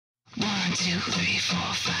1, 2, 3,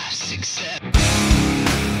 4, 5, 6, 7.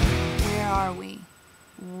 Where are we?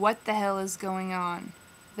 What the hell is going on?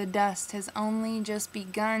 The dust has only just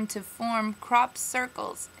begun to form crop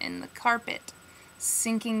circles in the carpet.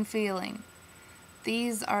 Sinking feeling.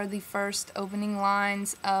 These are the first opening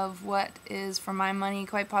lines of what is, for my money,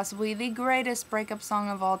 quite possibly the greatest breakup song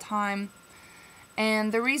of all time.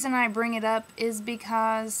 And the reason I bring it up is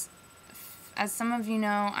because, as some of you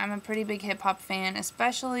know, I'm a pretty big hip-hop fan,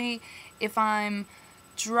 especially if I'm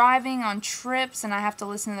driving on trips and I have to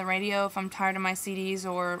listen to the radio if I'm tired of my CDs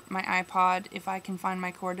or my iPod, if I can find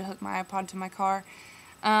my cord to hook my iPod to my car.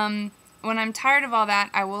 When I'm tired of all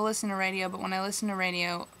that, I will listen to radio, but when I listen to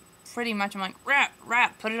radio, pretty much I'm like, rap,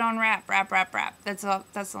 put it on rap. That's the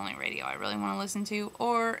only radio I really want to listen to,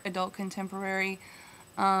 or adult contemporary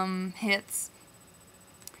hits.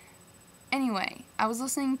 Anyway, I was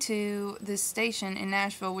listening to this station in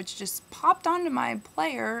Nashville, which just popped onto my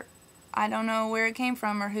player. I don't know where it came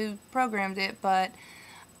from or who programmed it, but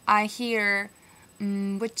I hear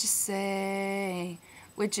Whatcha Say,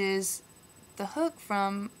 which is the hook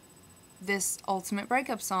from this ultimate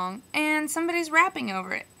breakup song, and somebody's rapping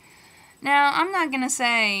over it. Now, I'm not going to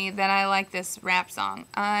say that I like this rap song.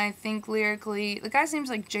 I think lyrically, the guy seems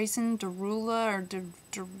like Jason Derulo or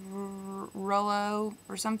Derulo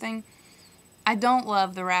or something. I don't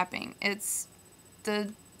love the rapping. It's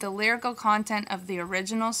the lyrical content of the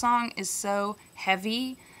original song is so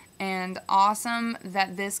heavy and awesome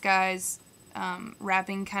that this guy's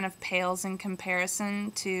rapping kind of pales in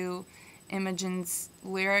comparison to Imogen's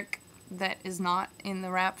lyric that is not in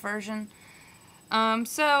the rap version. All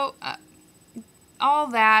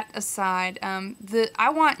that aside,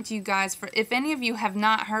 I want you guys, if any of you have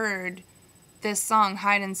not heard this song,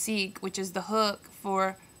 Hide and Seek, which is the hook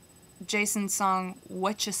for Jason's song,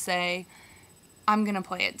 Whatcha Say, I'm gonna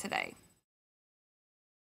play it today.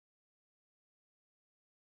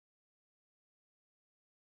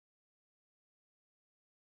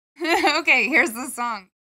 Okay, here's the song.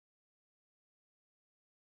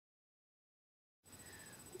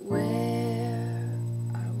 Where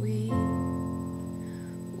are we?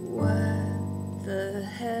 What the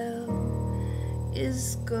hell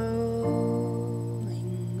is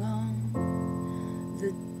going on?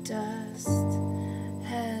 The dust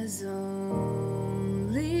has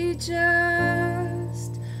only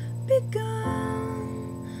just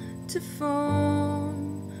begun to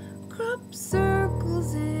form crop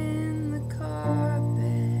circles in the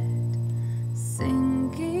carpet,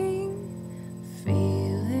 sinking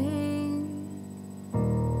feeling.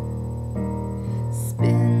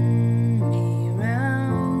 Spin me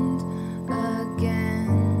round again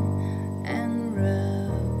and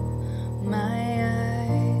rub my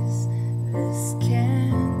eyes. This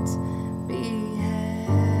can't be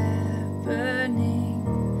happening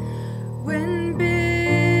when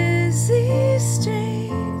busy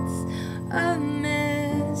streets a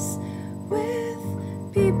mess with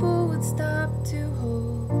people would stop to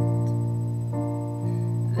hold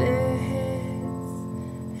their heads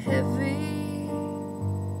heavy.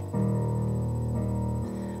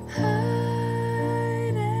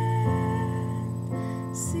 Hide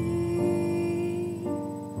and seek.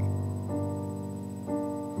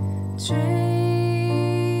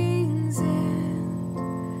 Trains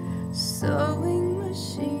and sewing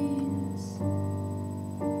machines,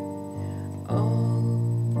 all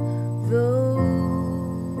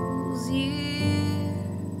those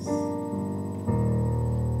years,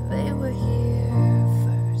 they were here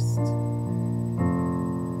first.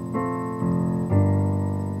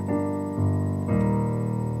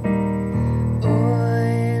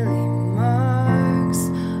 Oily marks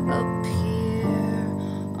appear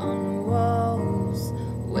on walls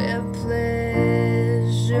where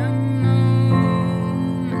pleasure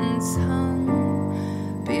moments hung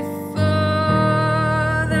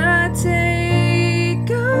before the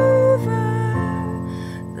takeover,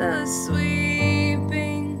 the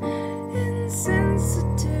sweeping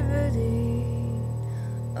insensitivity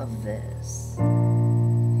of this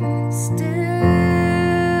still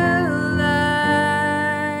life.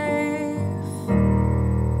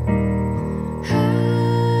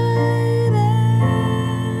 Hide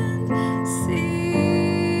and seek.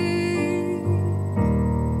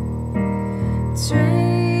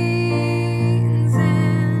 Trains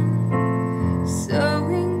and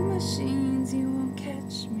sewing machines, you won't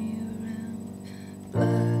catch me around.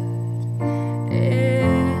 Blood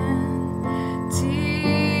and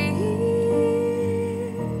tears.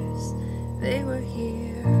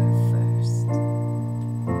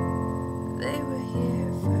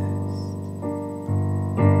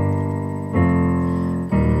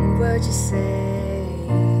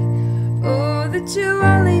 that you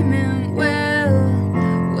only meant well.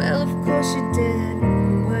 Well, of course you did.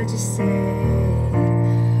 What'd you say?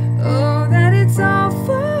 Oh, that it's all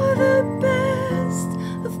for the best.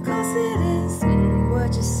 Of course it is.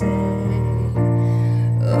 What'd you say?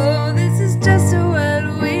 Oh, this is just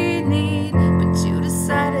what we need, but you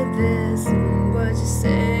decided this. What'd you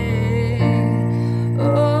say?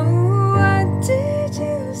 Oh, what did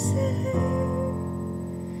you say?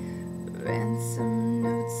 Ransom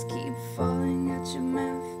notes keep falling out your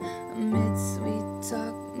mouth amid sweet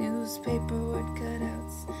talk, newspaper word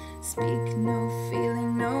cutouts. Speak no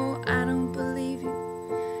feeling, no, I don't believe you.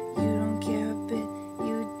 You don't care a bit,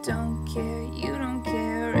 you don't care, you don't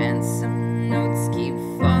care. Ransom notes keep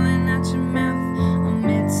falling out your mouth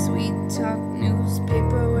amid sweet talk,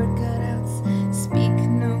 newspaper word cutouts. Speak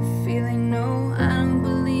no feeling, no, I don't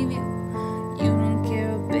believe you. You don't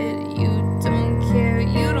care a bit, you don't care,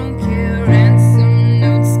 you don't care. Ransom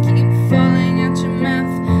notes keep falling out your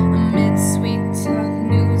mouth amid sweet talk,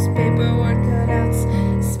 newspaper word cutouts.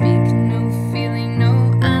 Speak no feeling, no,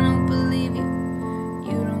 I don't believe you.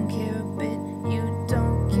 You don't care a bit, you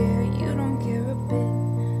don't care, you don't care a bit.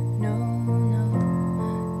 No, no,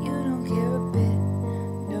 you don't care a bit.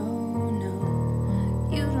 No, no,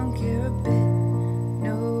 you don't care a bit.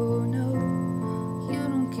 No, no, you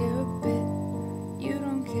don't care a bit. You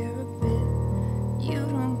don't care a bit. You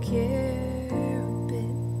don't care a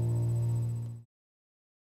bit.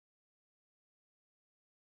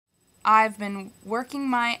 I've been working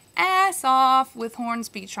my ass off with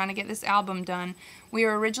Hornsby trying to get this album done. We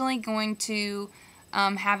were originally going to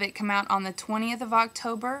have it come out on the 20th of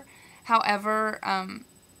October. However,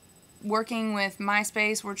 working with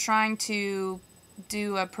MySpace, we're trying to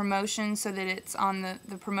do a promotion so that it's on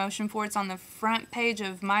the promotion for it's on the front page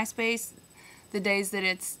of MySpace the days that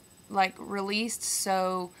it's like released.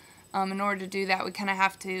 So in order to do that, we kind of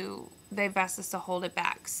have to, they've asked us to hold it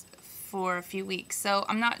back for a few weeks. So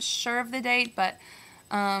I'm not sure of the date, but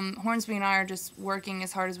Hornsby and I are just working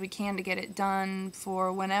as hard as we can to get it done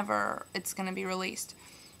for whenever it's going to be released.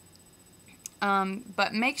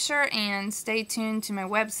 But make sure and stay tuned to my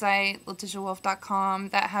website, letitiawolf.com.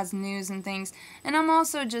 That has news and things. And I'm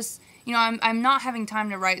also just, you know, I'm not having time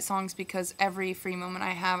to write songs because every free moment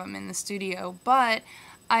I have, I'm in the studio. But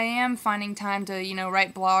I am finding time to, you know,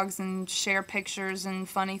 write blogs and share pictures and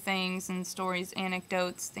funny things and stories,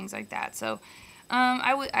 anecdotes, things like that. So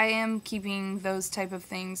I am keeping those type of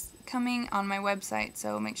things coming on my website.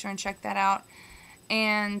 So make sure and check that out.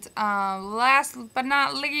 And last but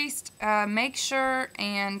not least, make sure,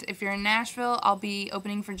 and if you're in Nashville, I'll be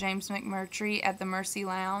opening for James McMurtry at the Mercy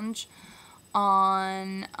Lounge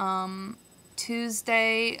on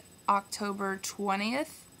Tuesday, October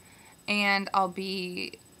 20th. And I'll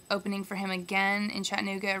be opening for him again in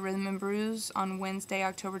Chattanooga at Rhythm and Brews on Wednesday,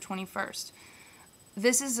 October 21st.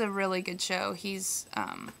 This is a really good show. He's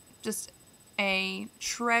just a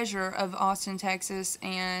treasure of Austin, Texas,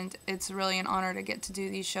 and it's really an honor to get to do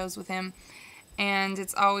these shows with him. And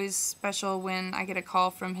it's always special when I get a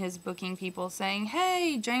call from his booking people saying,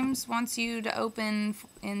 hey, James wants you to open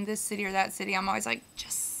in this city or that city. I'm always like,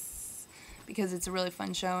 yes, because it's a really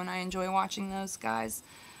fun show and I enjoy watching those guys.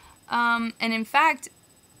 And in fact,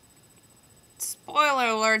 spoiler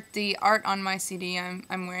alert, the art on my CD,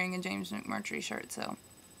 I'm wearing a James McMurtry shirt, so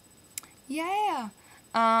yeah.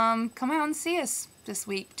 Come out and see us this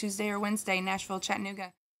week, Tuesday or Wednesday, Nashville,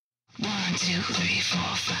 Chattanooga. 1, 2, 3, 4,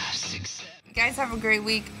 5, 6, 7. You guys have a great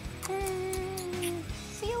week.